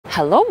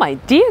Hello my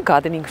dear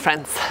gardening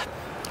friends!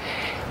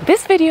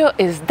 This video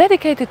is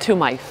dedicated to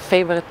my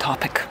favorite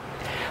topic: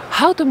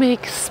 how to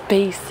make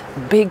space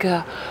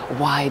bigger,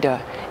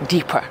 wider,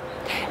 deeper.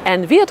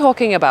 And we are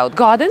talking about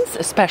gardens,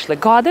 especially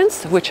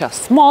gardens which are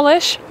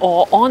smallish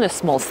or on a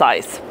small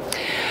size.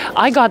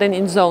 I garden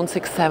in Zone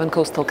 6-7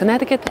 coastal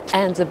Connecticut,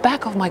 and the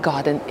back of my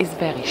garden is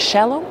very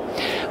shallow.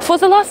 For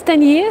the last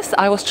 10 years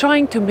I was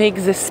trying to make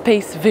this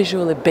space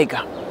visually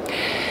bigger.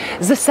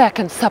 The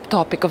second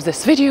subtopic of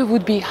this video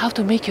would be how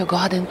to make your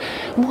garden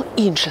more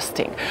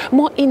interesting,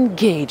 more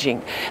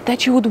engaging,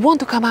 that you would want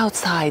to come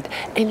outside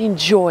and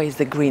enjoy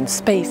the green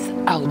space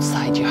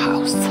outside your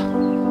house.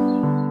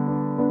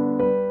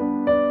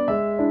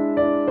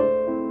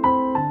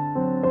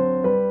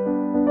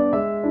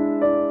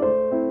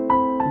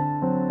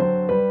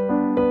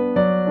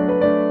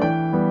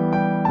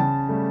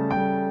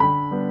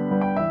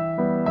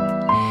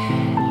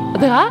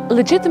 There are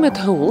legitimate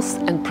rules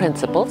and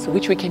principles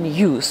which we can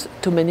use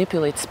to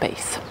manipulate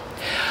space.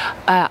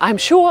 I'm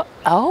sure,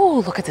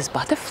 oh, look at this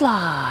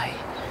butterfly.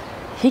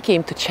 He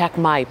came to check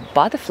my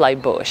butterfly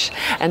bush.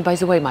 And by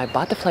the way, my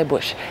butterfly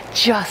bush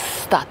just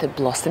started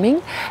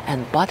blossoming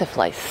and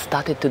butterflies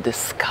started to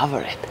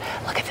discover it.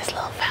 Look at this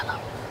little fellow.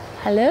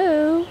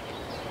 Hello.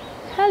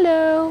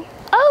 Hello.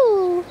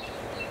 Oh.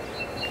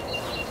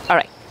 All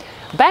right,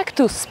 back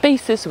to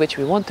spaces which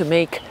we want to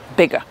make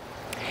bigger.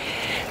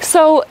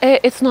 So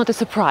it's not a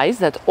surprise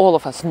that all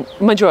of us,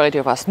 majority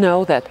of us,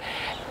 know that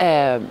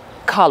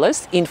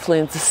colors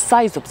influence the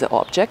size of the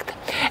object,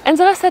 and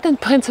there are certain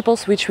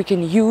principles which we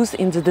can use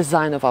in the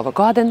design of our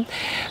garden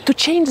to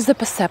change the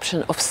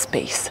perception of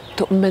space,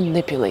 to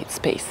manipulate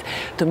space,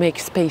 to make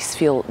space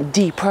feel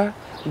deeper,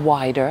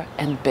 wider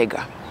and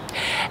bigger.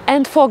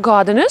 And for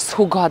gardeners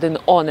who garden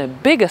on a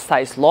bigger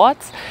size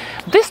lots,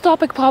 this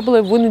topic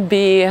probably wouldn't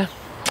be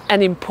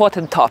an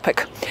important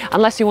topic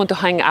unless you want to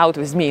hang out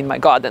with me in my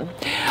garden.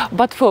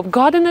 But for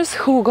gardeners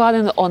who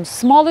garden on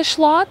smallish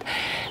lot,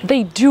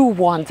 they do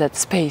want that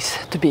space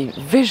to be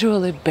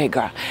visually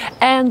bigger,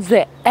 and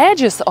the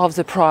edges of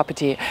the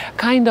property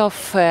kind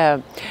of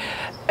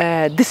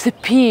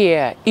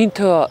disappear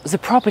into the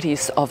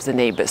properties of the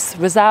neighbors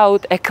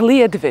without a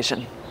clear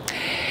division.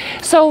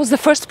 So the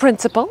first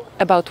principle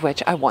about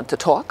which I want to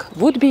talk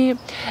would be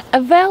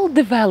a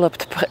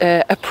well-developed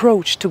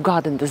approach to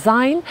garden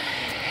design.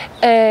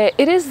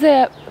 It is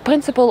the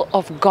principle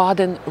of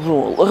garden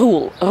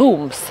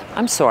rooms.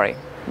 I'm sorry,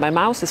 my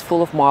mouth is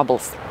full of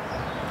marbles.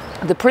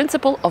 The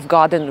principle of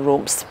garden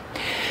rooms.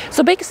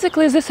 So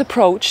basically this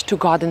approach to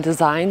garden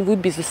design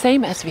would be the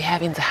same as we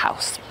have in the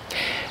house.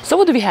 So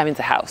what do we have in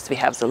the house? We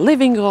have the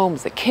living room,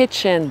 the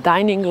kitchen,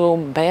 dining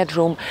room,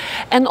 bedroom,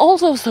 and all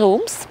those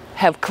rooms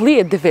have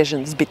clear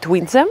divisions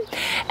between them,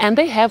 and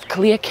they have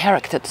clear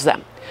character to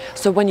them.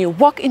 So when you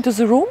walk into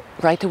the room,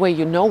 right away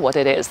you know what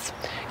it is.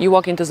 You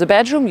walk into the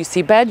bedroom, you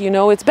see bed, you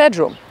know it's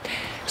bedroom.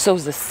 So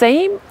the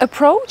same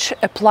approach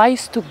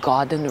applies to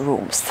garden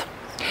rooms.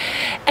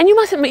 And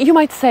you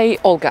might say,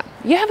 Olga,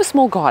 you have a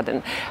small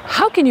garden.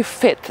 How can you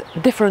fit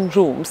different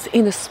rooms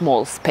in a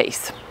small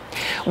space?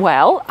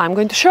 Well, I'm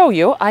going to show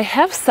you. I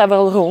have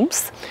several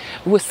rooms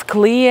with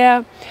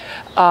clear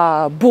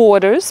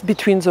borders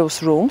between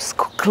those rooms,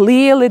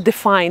 clearly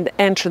defined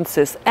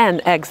entrances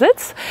and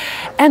exits,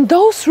 and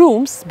those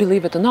rooms,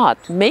 believe it or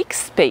not, make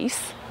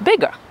space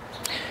bigger.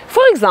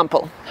 For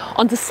example,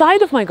 on the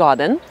side of my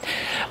garden,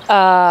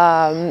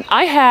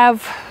 I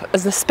have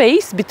the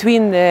space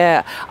between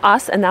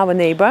us and our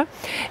neighbor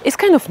is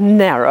kind of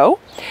narrow,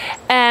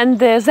 and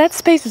that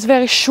space is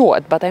very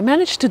short, but I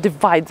managed to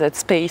divide that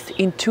space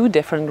in two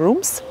different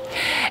rooms.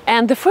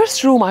 And the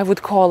first room I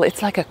would call,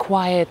 it's like a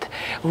quiet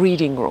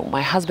reading room.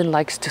 My husband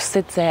likes to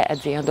sit there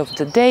at the end of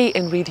the day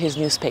and read his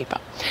newspaper.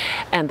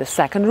 And the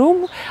second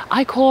room,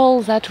 I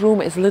call that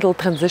room is a little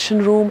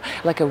transition room,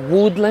 like a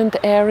woodland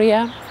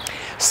area.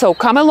 So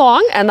come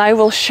along and I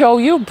will show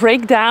you,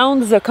 break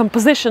down the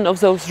composition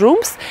of those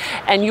rooms,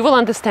 and you will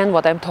understand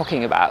what I'm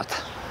talking about.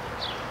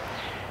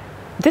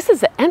 This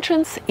is the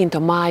entrance into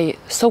my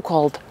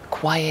so-called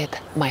quiet,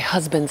 my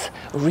husband's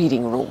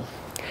reading room.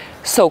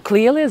 So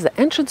clearly the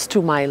entrance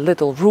to my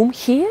little room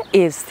here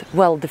is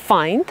well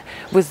defined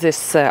with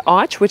this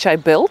arch which I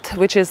built,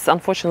 which is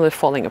unfortunately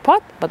falling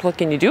apart, but what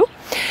can you do?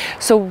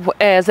 So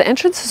the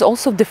entrance is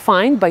also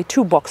defined by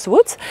two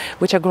boxwoods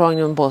which are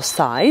growing on both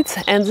sides,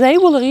 and they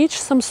will reach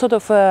some sort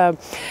of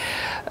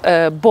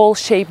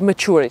ball-shaped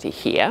maturity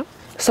here.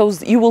 So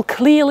you will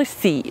clearly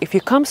see, if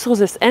you come through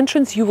this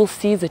entrance, you will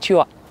see that you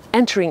are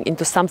entering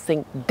into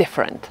something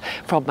different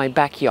from my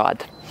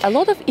backyard. A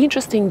lot of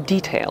interesting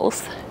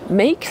details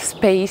make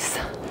space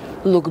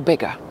look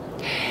bigger.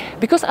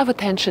 Because our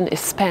attention is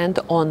spent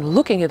on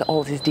looking at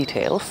all these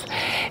details,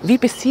 we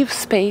perceive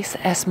space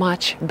as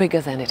much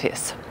bigger than it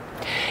is.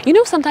 You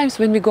know, sometimes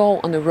when we go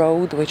on a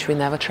road which we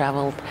never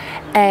traveled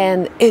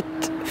and it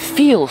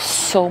feels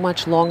so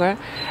much longer,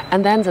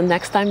 and then the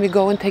next time we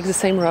go and take the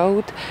same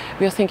road,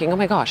 we are thinking, oh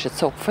my gosh, it's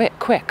so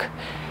quick.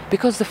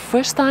 Because the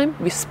first time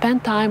we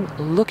spend time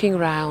looking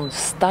around,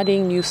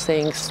 studying new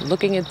things,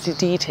 looking at the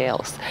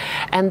details,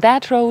 and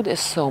that road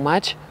is so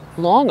much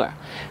longer.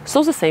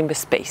 So the same with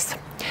space.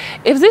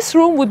 If this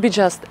room would be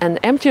just an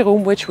empty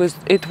room, which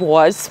it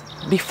was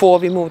before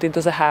we moved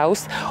into the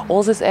house,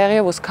 all this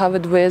area was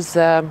covered with,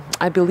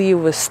 I believe,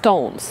 with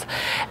stones,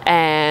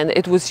 and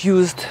it was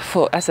used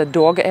as a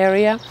dog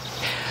area.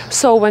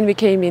 So when we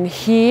came in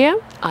here,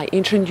 I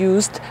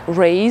introduced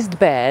raised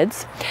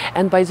beds,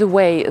 and by the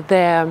way,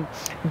 the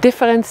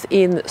difference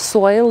in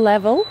soil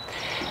level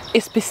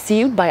is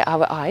perceived by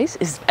our eyes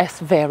as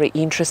very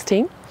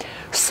interesting.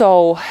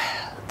 So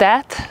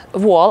that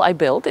wall I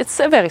built, it's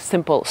a very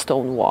simple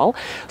stone wall,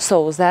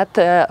 so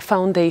that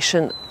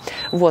foundation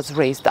was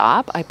raised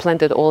up. I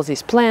planted all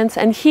these plants,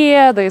 and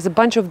here there's a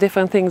bunch of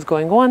different things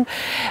going on,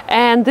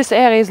 and this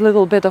area is a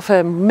little bit of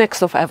a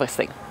mix of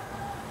everything.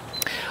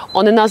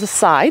 On another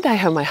side, I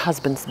have my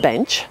husband's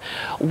bench,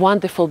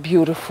 wonderful,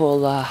 beautiful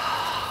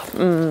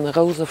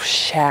Rose of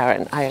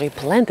Sharon. I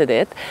replanted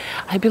it,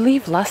 I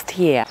believe, last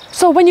year.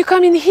 So when you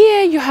come in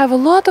here, you have a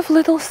lot of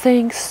little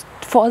things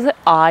for the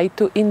eye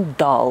to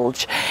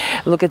indulge.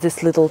 Look at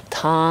this little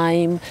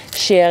time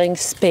sharing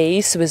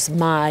space with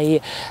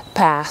my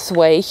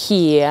pathway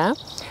here.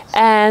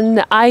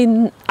 And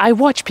I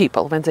watch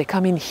people when they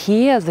come in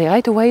here, they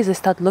right away they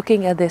start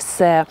looking at this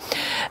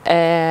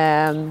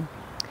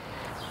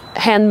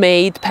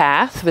handmade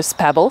path with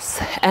pebbles,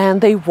 and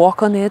they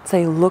walk on it,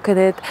 they look at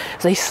it,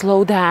 they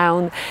slow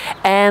down,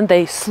 and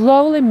they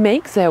slowly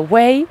make their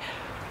way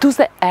to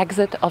the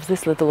exit of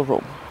this little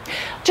room.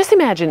 Just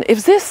imagine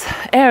if this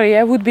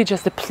area would be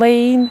just a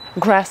plain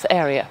grass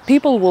area.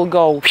 People will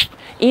go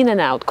in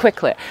and out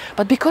quickly,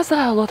 but because there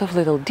are a lot of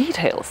little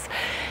details,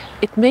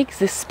 it makes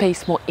this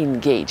space more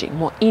engaging,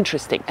 more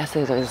interesting, as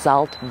a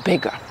result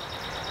bigger.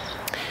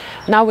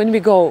 Now when we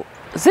go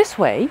this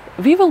way,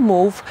 we will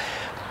move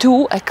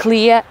to a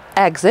clear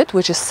exit,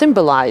 which is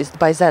symbolized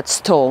by that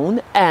stone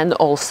and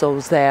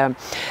also the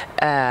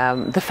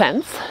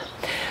fence.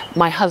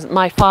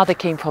 My father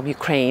came from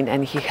Ukraine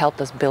and he helped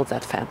us build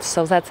that fence.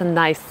 So that's a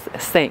nice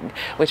thing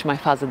which my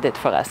father did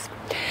for us.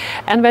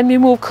 And when we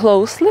move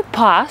closely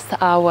past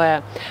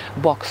our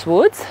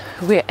boxwoods,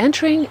 we're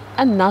entering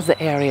another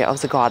area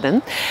of the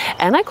garden,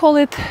 and I call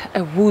it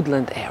a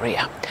woodland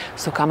area.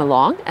 So come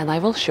along and I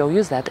will show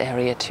you that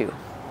area too.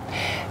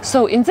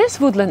 So in this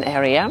woodland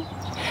area,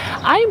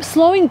 I am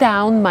slowing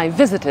down my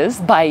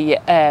visitors by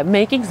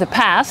making the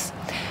path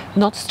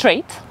not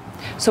straight.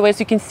 So as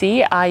you can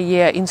see, I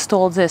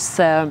installed this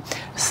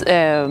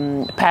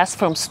path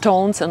from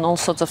stones and all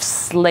sorts of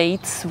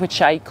slates,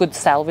 which I could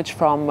salvage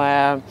from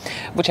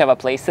whichever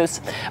places,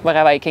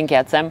 wherever I can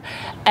get them.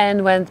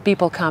 And when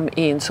people come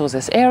in through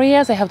this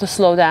area, they have to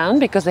slow down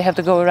because they have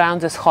to go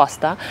around this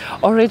hosta.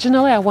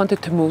 Originally, I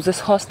wanted to move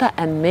this hosta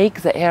and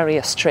make the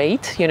area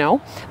straight, you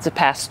know, the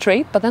path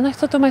straight. But then I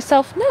thought to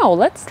myself, no,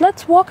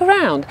 let's walk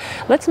around.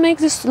 Let's make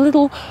this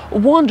little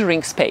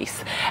wandering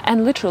space.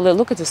 And literally,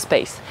 look at the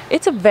space.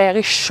 It's a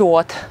very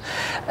short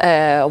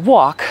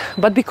walk,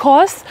 but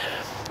because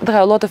there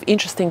are a lot of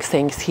interesting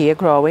things here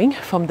growing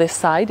from this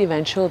side,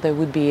 eventually there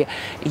would be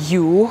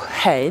yew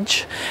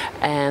hedge,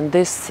 and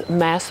this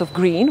mass of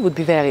green would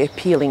be very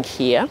appealing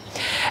here.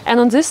 And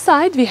on this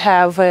side we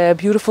have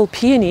beautiful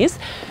peonies,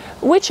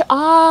 which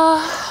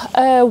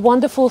are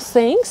wonderful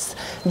things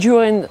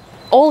during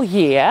all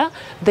year.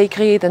 They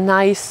create a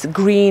nice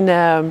green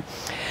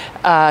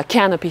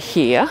canopy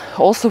here.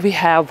 Also we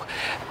have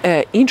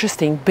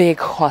interesting big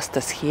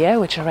hostas here,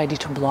 which are ready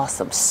to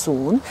blossom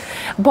soon.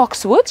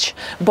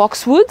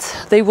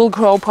 Boxwoods, they will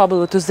grow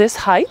probably to this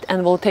height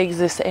and will take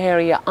this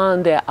area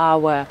under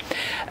our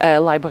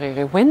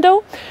library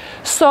window.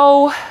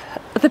 So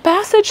the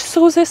passage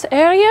through this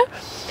area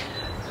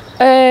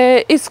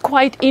is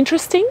quite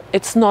interesting.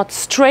 It's not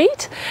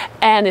straight,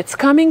 and it's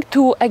coming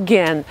to,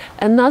 again,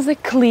 another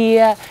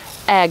clear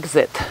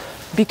exit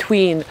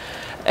between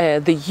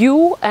the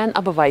yew and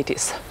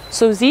abavites.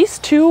 So these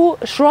two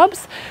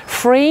shrubs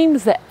frame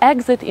the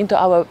exit into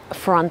our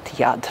front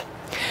yard.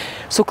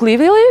 So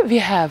clearly we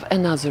have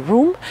another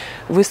room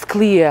with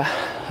clear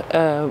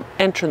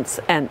entrance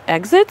and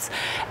exits,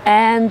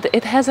 and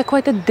it has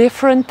quite a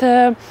different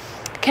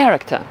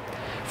character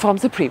from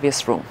the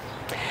previous room.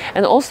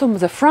 And also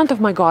the front of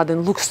my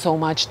garden looks so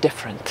much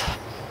different.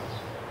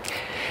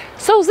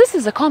 So this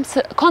is a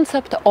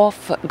concept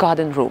of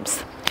garden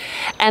rooms.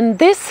 And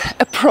this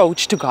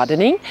approach to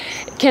gardening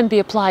can be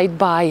applied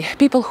by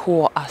people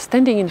who are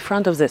standing in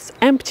front of this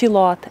empty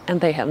lot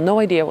and they have no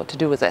idea what to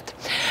do with it.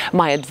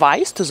 My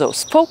advice to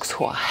those folks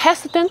who are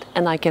hesitant,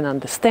 and I can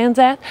understand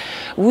that,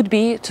 would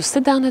be to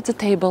sit down at the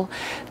table,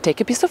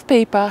 take a piece of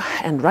paper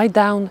and write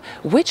down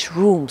which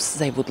rooms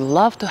they would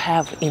love to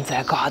have in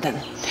their garden.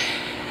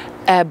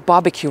 A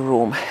barbecue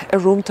room, a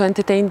room to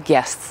entertain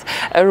guests,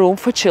 a room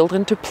for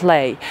children to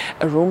play,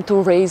 a room to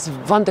raise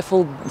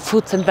wonderful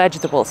fruits and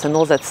vegetables and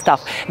all that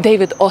stuff.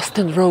 David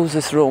Austin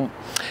Rose's room.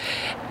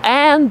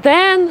 And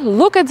then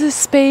look at this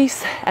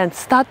space and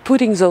start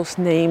putting those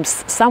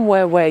names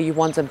somewhere where you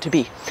want them to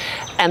be.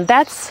 And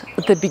that's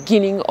the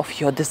beginning of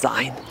your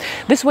design.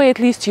 This way at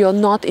least you're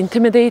not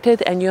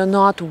intimidated and you're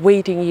not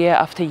waiting year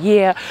after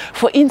year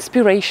for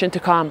inspiration to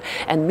come,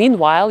 and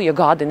meanwhile your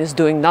garden is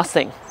doing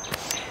nothing.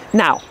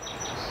 Now,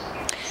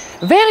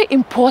 very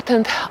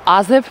important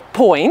other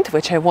point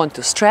which I want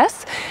to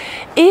stress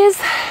is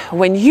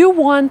when you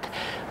want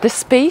the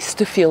space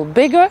to feel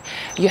bigger,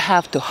 you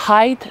have to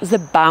hide the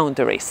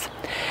boundaries.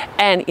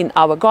 And in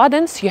our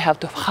gardens, you have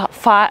to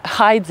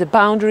hide the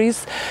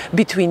boundaries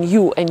between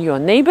you and your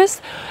neighbors,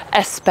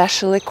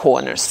 especially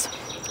corners.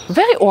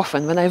 Very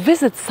often when I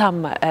visit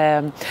some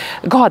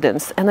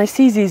gardens and I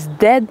see this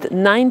dead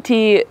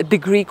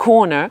 90-degree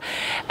corner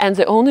and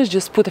the owners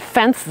just put a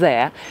fence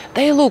there,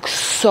 they look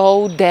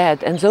so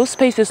dead and those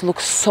spaces look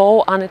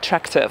so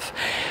unattractive.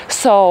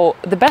 So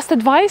the best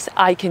advice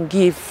I can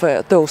give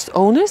those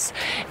owners,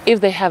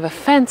 if they have a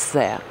fence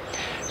there,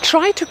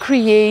 try to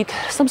create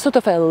some sort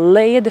of a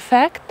layered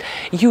effect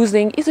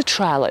using either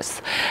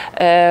trellis.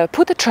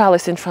 Put a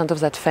trellis in front of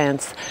that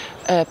fence.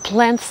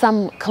 Plant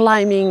some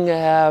climbing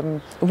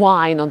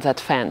vine on that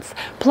fence.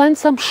 Plant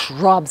some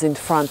shrubs in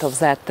front of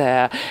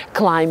that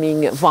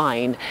climbing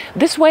vine.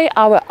 This way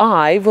our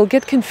eye will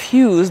get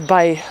confused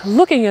by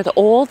looking at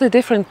all the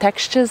different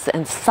textures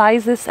and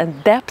sizes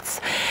and depths,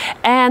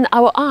 and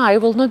our eye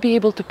will not be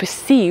able to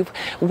perceive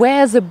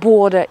where the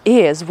border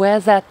is, where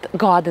that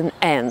garden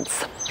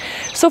ends.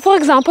 So for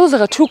example,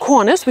 there are two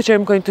corners which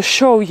I'm going to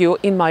show you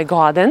in my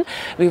garden.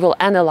 We will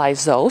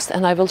analyze those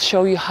and I will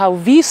show you how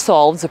we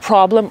solve the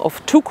problem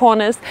of two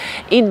corners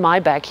in my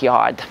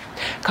backyard.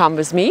 Come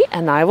with me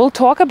and I will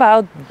talk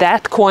about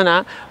that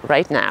corner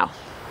right now.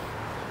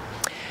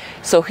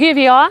 So here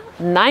we are,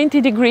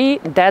 90-degree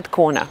dead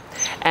corner.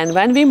 And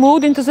when we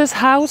moved into this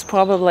house,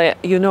 probably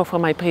you know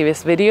from my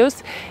previous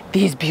videos,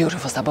 these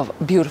beautiful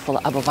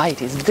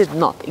arborvitaes did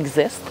not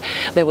exist.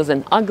 There was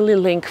an ugly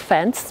link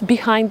fence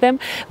behind them.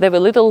 There were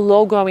little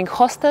low-growing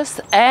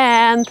hostas,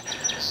 and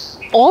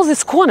all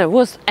this corner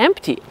was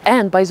empty.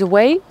 And by the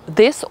way,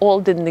 this all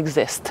didn't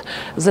exist.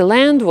 The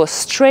land was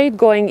straight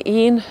going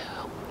in,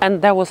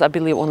 and there was, I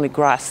believe, only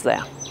grass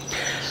there.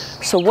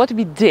 So what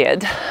we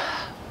did,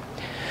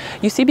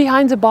 you see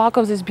behind the bark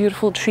of this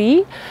beautiful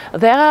tree,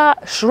 there are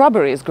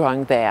shrubberies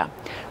growing there.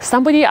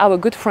 Somebody, our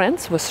good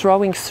friends, was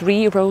throwing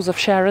 3 rows of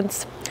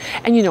Sharons.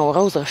 And you know,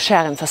 rows of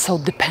Sharons are so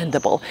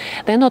dependable.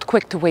 They're not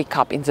quick to wake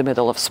up in the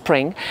middle of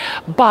spring,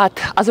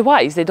 but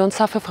otherwise they don't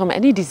suffer from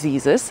any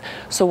diseases.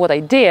 So what I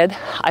did,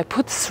 I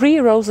put 3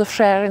 rows of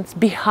Sharons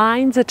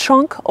behind the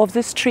trunk of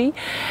this tree,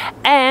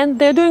 and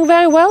they're doing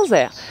very well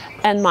there.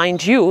 And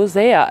mind you,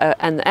 they are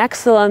an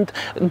excellent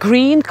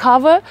green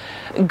cover,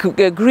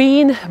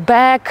 green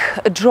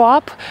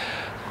backdrop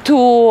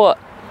to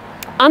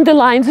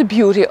underline the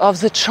beauty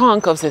of the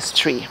trunk of this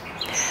tree.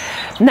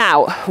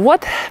 Now,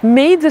 what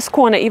made this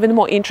corner even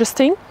more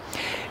interesting,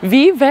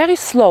 we very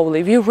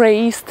slowly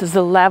raised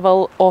the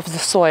level of the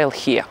soil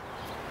here.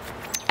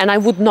 And I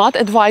would not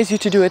advise you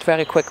to do it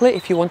very quickly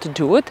if you want to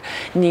do it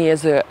near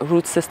the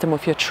root system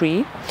of your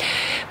tree,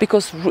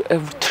 because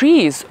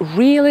trees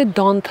really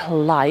don't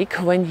like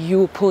when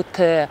you put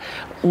a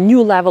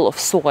new level of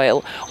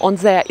soil on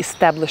their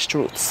established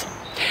roots.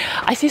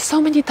 I see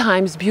so many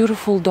times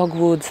beautiful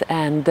dogwoods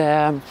and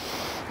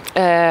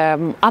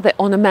other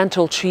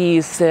ornamental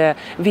trees,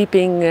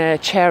 weeping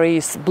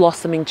cherries,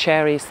 blossoming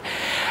cherries.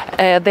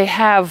 They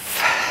have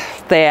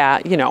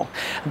their, you know,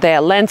 their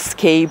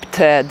landscaped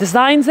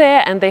design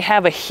there, and they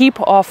have a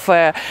heap of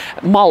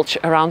mulch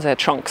around their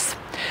trunks,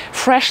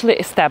 freshly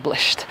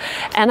established.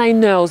 And I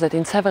know that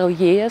in several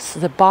years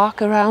the bark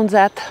around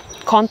that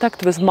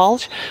contact with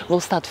mulch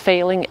will start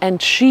failing, and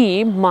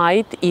tree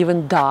might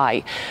even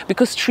die,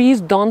 because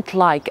trees don't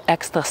like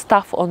extra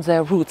stuff on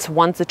their roots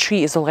once the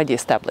tree is already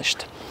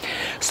established.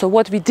 So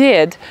what we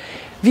did,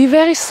 we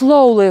very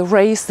slowly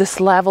raised this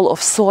level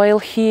of soil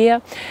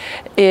here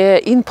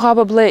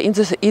probably in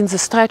the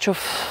stretch of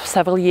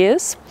several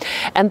years.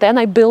 And then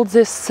I built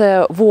this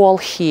wall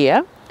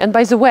here. And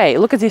by the way,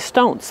 look at these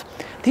stones.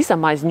 These are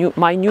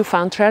my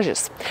newfound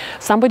treasures.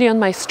 Somebody on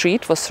my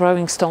street was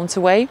throwing stones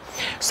away.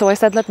 So I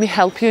said, let me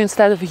help you.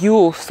 Instead of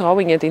you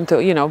throwing it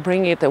into, you know,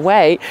 bringing it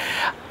away,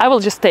 I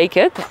will just take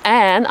it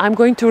and I'm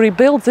going to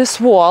rebuild this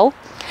wall.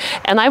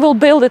 And I will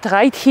build it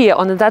right here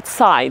on that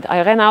side.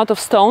 I ran out of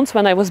stones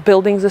when I was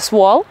building this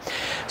wall.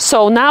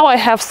 So now I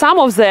have some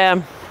of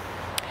them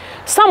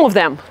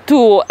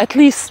to at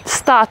least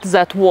start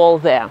that wall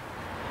there.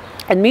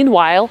 And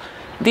meanwhile,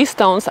 these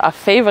stones are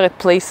favorite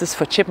places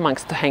for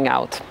chipmunks to hang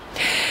out.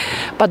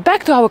 But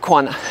back to our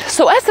corner.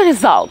 So as a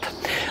result,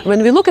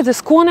 when we look at this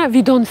corner,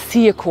 we don't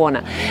see a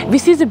corner. We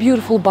see the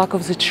beautiful bark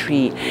of the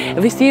tree.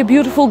 We see a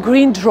beautiful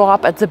green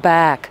drop at the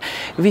back.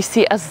 We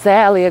see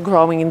azalea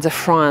growing in the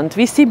front.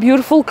 We see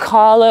beautiful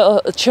color,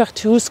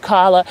 chartreuse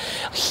color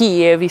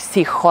here. We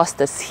see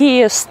hostas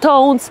here,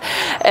 stones.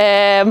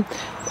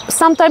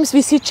 Sometimes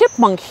we see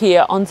chipmunk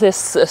here on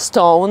this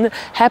stone,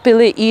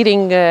 happily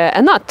eating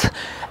a nut.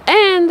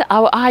 And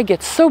our eye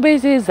gets so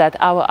busy that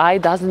our eye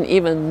doesn't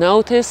even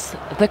notice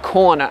the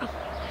corner.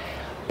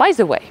 By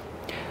the way,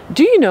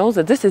 do you know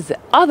that this is the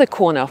other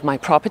corner of my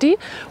property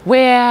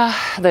where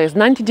there is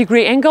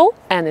 90-degree angle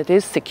and it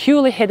is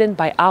securely hidden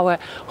by our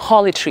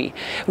holly tree,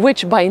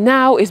 which by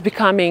now is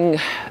becoming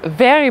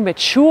very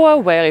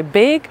mature, very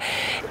big,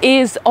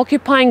 is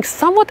occupying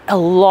somewhat a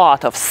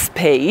lot of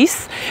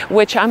space,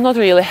 which I'm not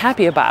really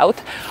happy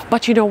about.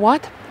 But you know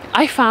what?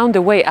 I found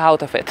a way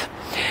out of it.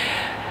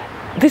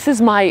 This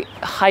is my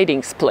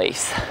hiding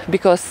place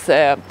because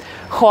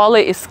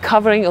holly is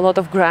covering a lot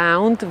of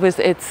ground with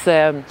its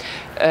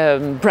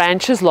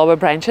branches, lower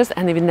branches,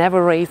 and we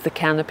never raise the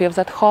canopy of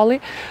that holly.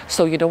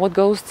 So you know what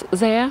goes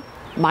there?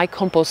 My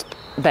compost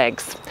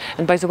bags.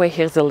 And by the way,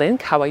 here's the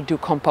link how I do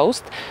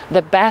compost.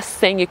 The best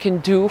thing you can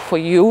do for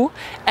you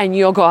and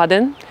your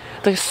garden.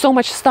 There's so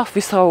much stuff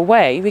we throw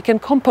away, we can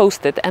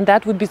compost it, and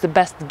that would be the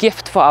best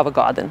gift for our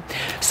garden.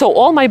 So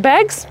all my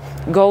bags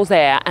go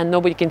there and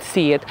nobody can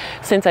see it,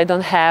 since I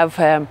don't have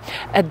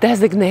a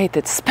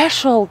designated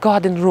special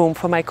garden room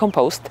for my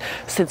compost,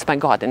 since my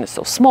garden is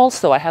so small,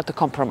 so I have to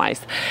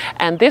compromise.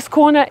 And this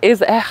corner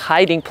is a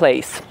hiding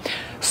place.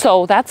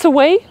 So that's a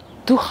way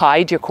to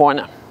hide your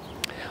corner.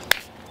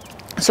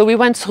 So we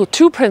went through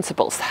two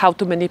principles how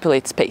to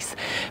manipulate space.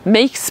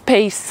 Make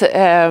space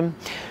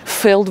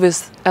filled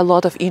with a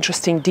lot of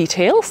interesting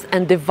details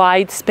and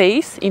divide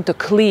space into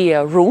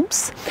clear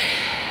rooms.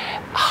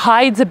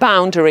 Hide the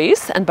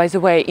boundaries. And by the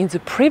way, in the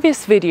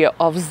previous video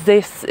of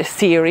this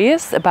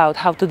series about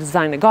how to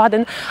design a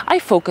garden, I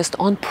focused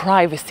on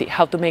privacy,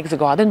 how to make the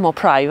garden more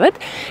private.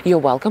 You're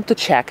welcome to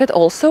check it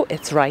also,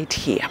 it's right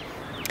here.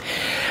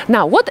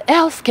 Now, what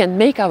else can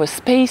make our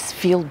space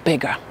feel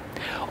bigger?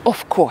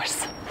 Of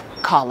course,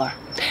 color.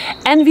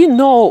 And we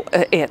know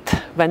it.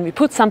 When we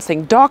put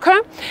something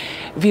darker,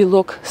 we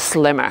look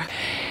slimmer.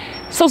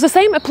 So the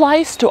same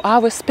applies to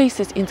our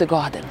spaces in the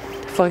garden.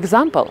 For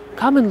example,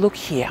 come and look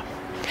here.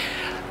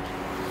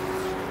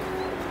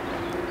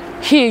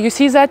 Here you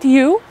see that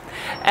U,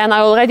 and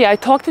I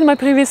talked in my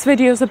previous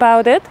videos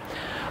about it,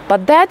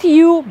 but that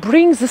U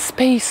brings the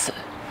space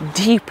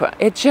deeper.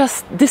 It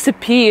just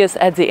disappears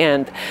at the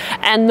end,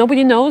 and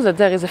nobody knows that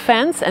there is a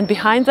fence, and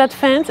behind that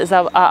fence is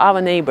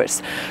our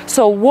neighbors.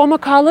 So warmer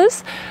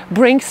colors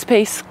bring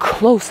space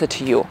closer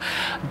to you.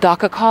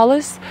 Darker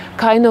colors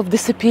kind of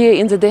disappear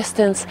in the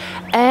distance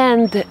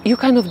and you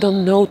kind of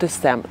don't notice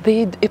them.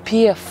 They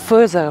appear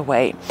further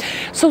away.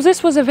 So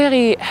this was a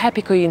very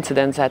happy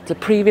coincidence that the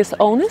previous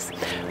owners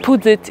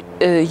put it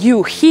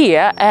U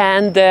here,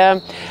 and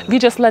we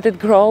just let it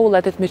grow,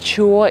 let it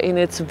mature in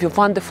its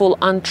wonderful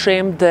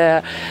untrimmed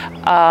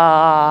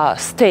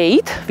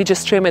state. We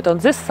just trim it on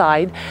this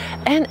side,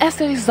 and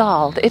as a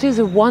result it is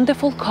a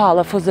wonderful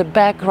color for the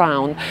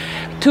background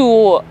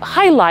to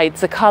highlight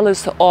the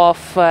colors of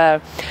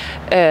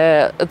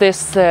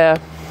this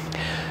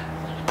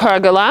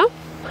pergola,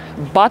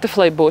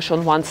 butterfly bush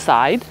on one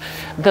side,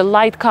 the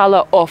light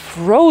color of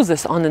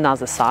roses on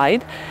another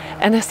side,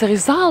 and as a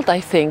result I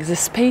think the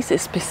space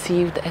is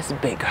perceived as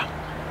bigger.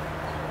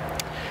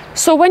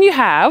 So when you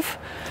have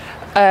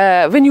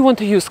when you want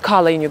to use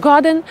color in your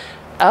garden,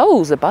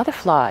 oh, the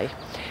butterfly,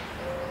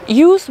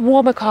 use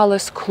warmer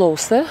colors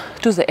closer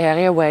to the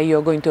area where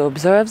you're going to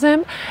observe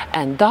them,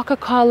 and darker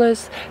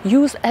colors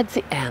use at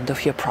the end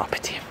of your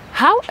property.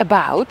 How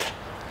about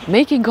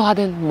making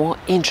garden more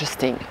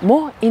interesting,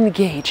 more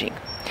engaging?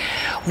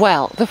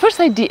 Well, the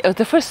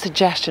first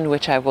suggestion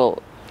which I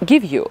will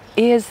give you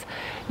is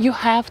you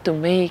have to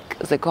make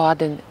the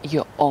garden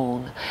your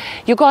own.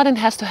 Your garden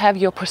has to have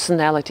your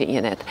personality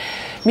in it,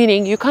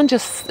 meaning you can't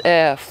just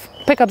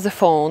pick up the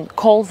phone,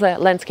 call the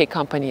landscape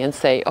company and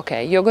say,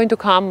 okay, you're going to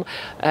come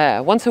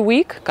once a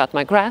week, cut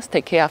my grass,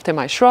 take care after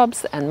my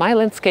shrubs, and my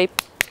landscape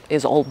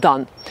is all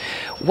done.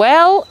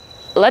 Well,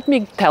 let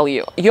me tell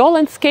you, your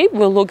landscape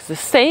will look the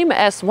same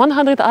as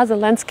 100 other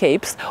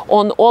landscapes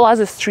on all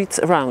other streets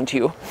around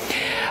you.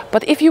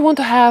 But if you want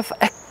to have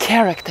a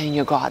character in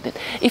your garden,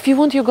 if you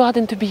want your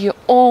garden to be your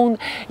own,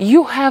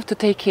 you have to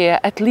take care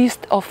at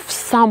least of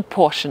some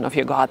portion of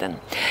your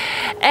garden.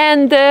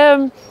 And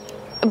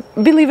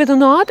believe it or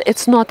not,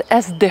 it's not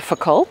as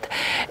difficult.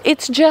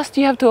 It's just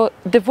you have to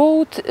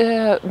devote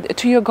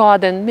to your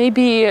garden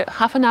maybe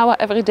half an hour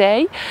every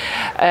day,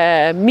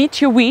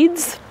 meet your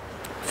weeds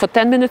for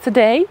 10 minutes a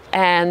day,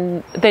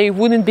 and they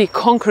wouldn't be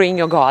conquering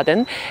your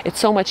garden. It's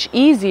so much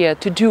easier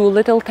to do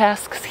little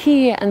tasks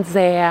here and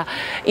there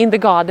in the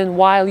garden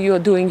while you're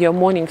doing your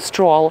morning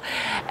stroll,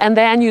 and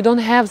then you don't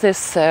have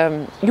this,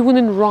 you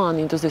wouldn't run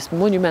into this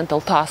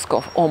monumental task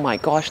of, oh my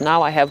gosh,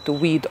 now I have to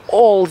weed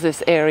all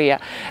this area,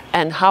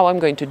 and how I'm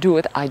going to do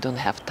it, I don't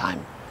have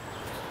time.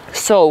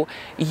 So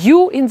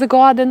you in the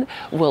garden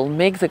will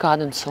make the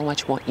garden so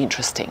much more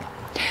interesting.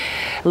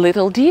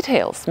 Little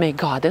details make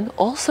garden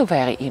also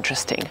very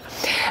interesting,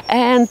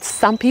 and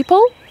some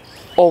people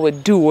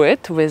overdo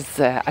it with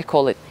I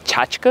call it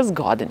tchotchkes,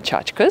 garden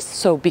tchotchkes,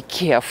 so be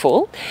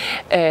careful.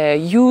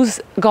 Use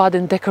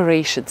garden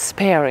decoration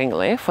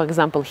sparingly. For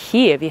example,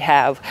 here we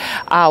have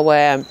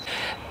our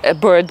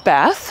bird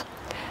bath.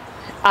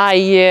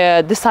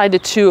 I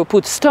decided to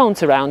put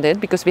stones around it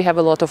because we have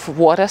a lot of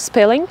water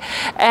spilling,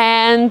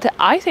 and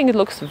I think it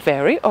looks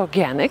very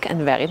organic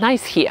and very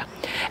nice here.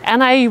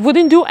 And I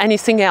wouldn't do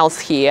anything else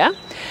here.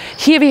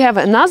 Here we have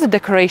another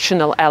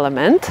decorational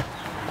element.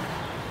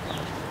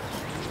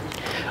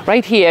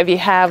 Right here we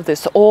have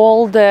this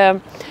old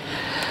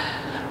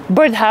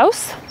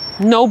birdhouse.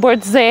 No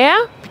birds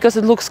there because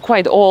it looks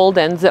quite old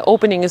and the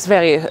opening is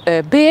very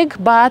big,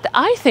 but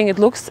I think it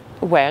looks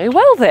very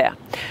well there.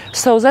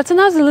 So that's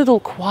another little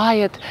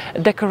quiet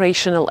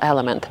decorational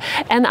element.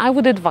 And I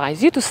would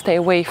advise you to stay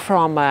away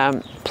from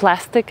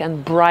plastic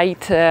and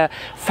bright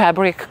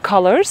fabric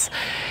colors.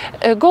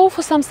 Go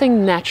for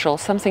something natural,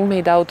 something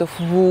made out of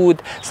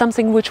wood,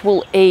 something which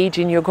will age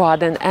in your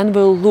garden and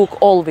will look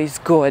always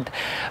good.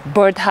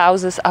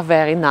 Birdhouses are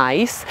very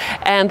nice,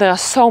 and there are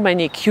so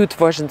many cute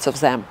versions of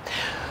them.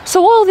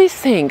 So all these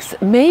things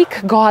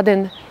make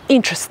garden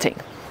interesting.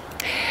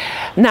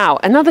 Now,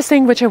 another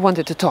thing which I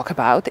wanted to talk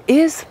about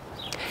is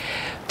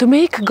to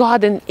make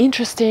garden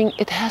interesting,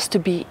 it has to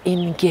be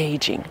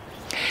engaging.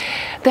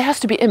 There has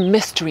to be a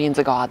mystery in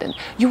the garden.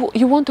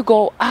 You want to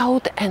go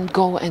out and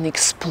go and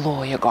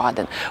explore your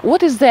garden.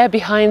 What is there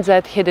behind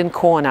that hidden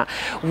corner?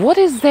 What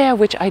is there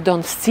which I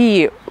don't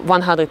see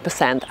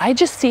 100%? I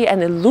just see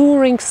an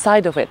alluring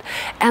side of it,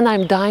 and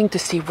I'm dying to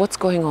see what's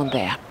going on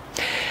there.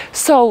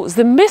 So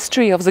the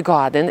mystery of the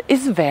garden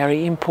is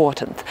very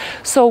important.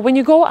 So when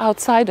you go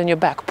outside on your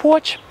back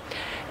porch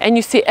and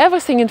you see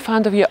everything in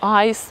front of your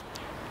eyes,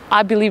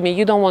 believe me,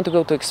 you don't want to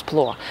go to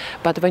explore.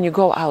 But when you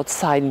go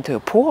outside into a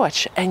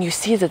porch and you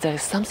see that there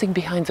is something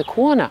behind the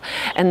corner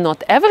and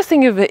not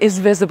everything is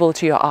visible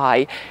to your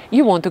eye,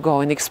 you want to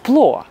go and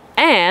explore.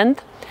 And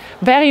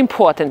very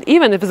important,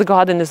 even if the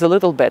garden is a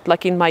little bit,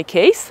 like in my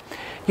case,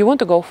 you want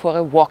to go for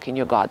a walk in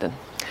your garden.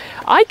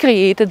 I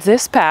created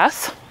this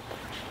path.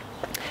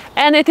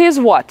 And it is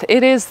what?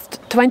 It is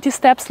 20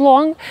 steps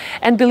long,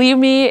 and believe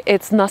me,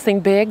 it's nothing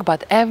big,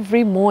 but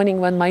every morning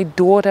when my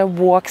daughter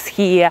walks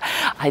here,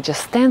 I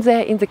just stand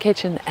there in the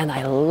kitchen and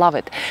I love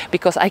it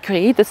because I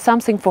created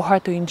something for her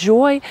to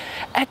enjoy.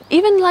 And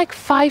even like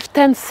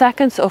 5-10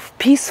 seconds of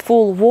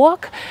peaceful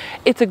walk,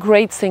 it's a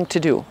great thing to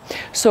do.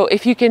 So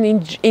if you can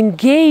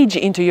engage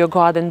into your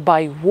garden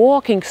by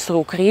walking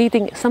through,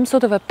 creating some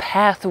sort of a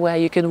path where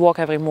you can walk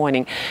every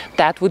morning,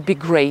 that would be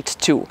great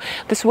too.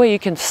 This way you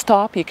can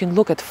stop, you can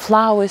look at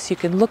flowers, you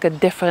can look at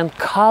different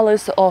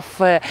colors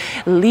of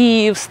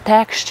leaves,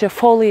 texture,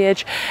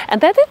 foliage,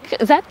 and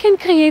that can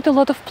create a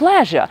lot of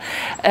pleasure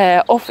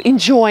of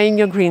enjoying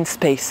your green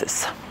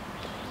spaces.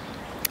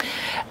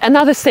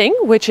 Another thing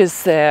which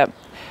is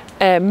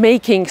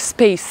making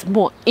space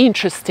more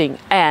interesting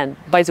and,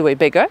 by the way,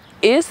 bigger,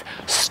 is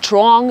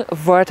strong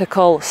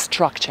vertical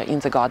structure in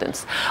the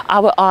gardens.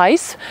 Our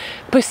eyes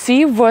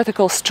perceive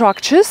vertical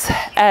structures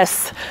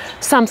as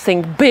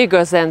something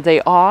bigger than they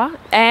are,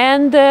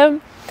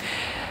 and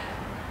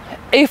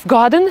if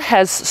garden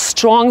has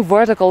strong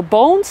vertical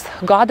bones,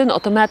 garden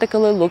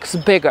automatically looks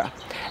bigger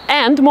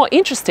and more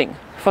interesting.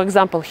 For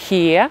example,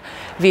 here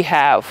we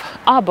have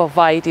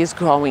arborvitaes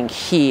growing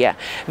here.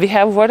 We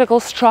have vertical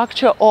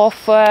structure of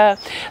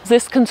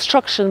this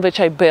construction which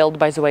I built.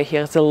 By the way,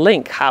 here's a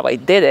link how I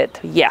did it.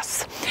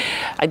 Yes,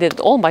 I did it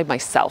all by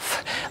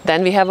myself.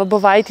 Then we have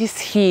arborvitaes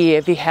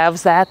here. We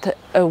have that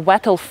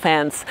wattle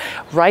fence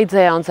right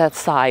there on that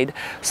side.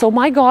 So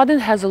my garden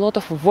has a lot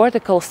of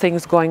vertical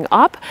things going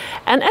up,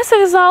 and as a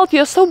result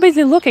you're so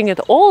busy looking at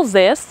all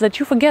this that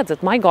you forget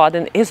that my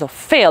garden is a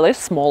fairly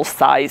small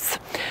size.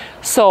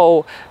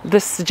 So the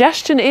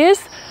suggestion is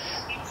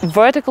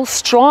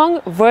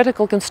strong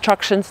vertical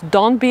constructions.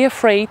 Don't be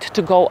afraid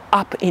to go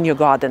up in your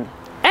garden,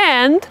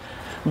 and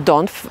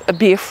don't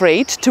be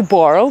afraid to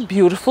borrow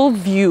beautiful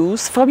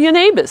views from your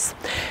neighbors.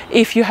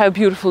 If you have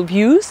beautiful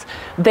views,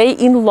 they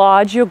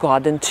enlarge your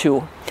garden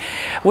too.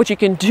 What you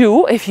can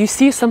do, if you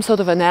see some sort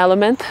of an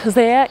element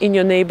there in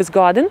your neighbor's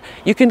garden,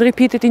 you can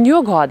repeat it in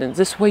your garden.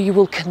 This way you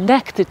will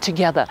connect it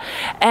together,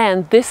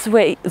 and this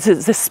way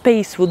the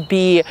space would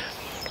be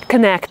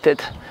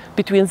connected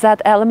between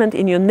that element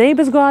in your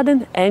neighbor's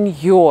garden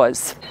and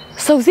yours.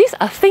 So these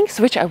are things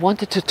which I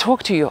wanted to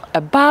talk to you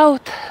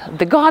about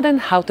the garden,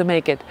 how to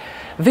make it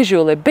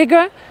visually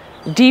bigger,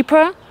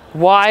 deeper,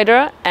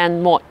 wider,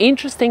 and more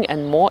interesting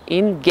and more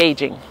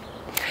engaging.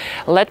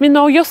 Let me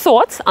know your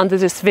thoughts under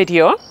this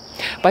video.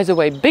 By the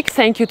way, big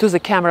thank you to the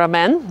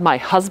cameraman, my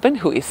husband,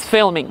 who is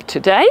filming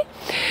today.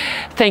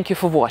 Thank you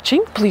for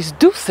watching. Please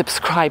do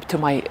subscribe to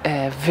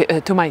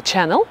my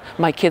channel.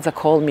 My kids are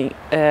calling me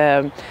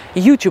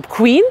YouTube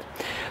Queen.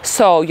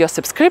 So your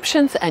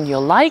subscriptions and your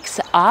likes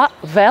are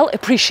well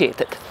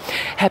appreciated.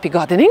 Happy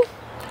gardening.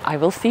 I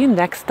will see you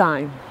next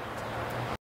time.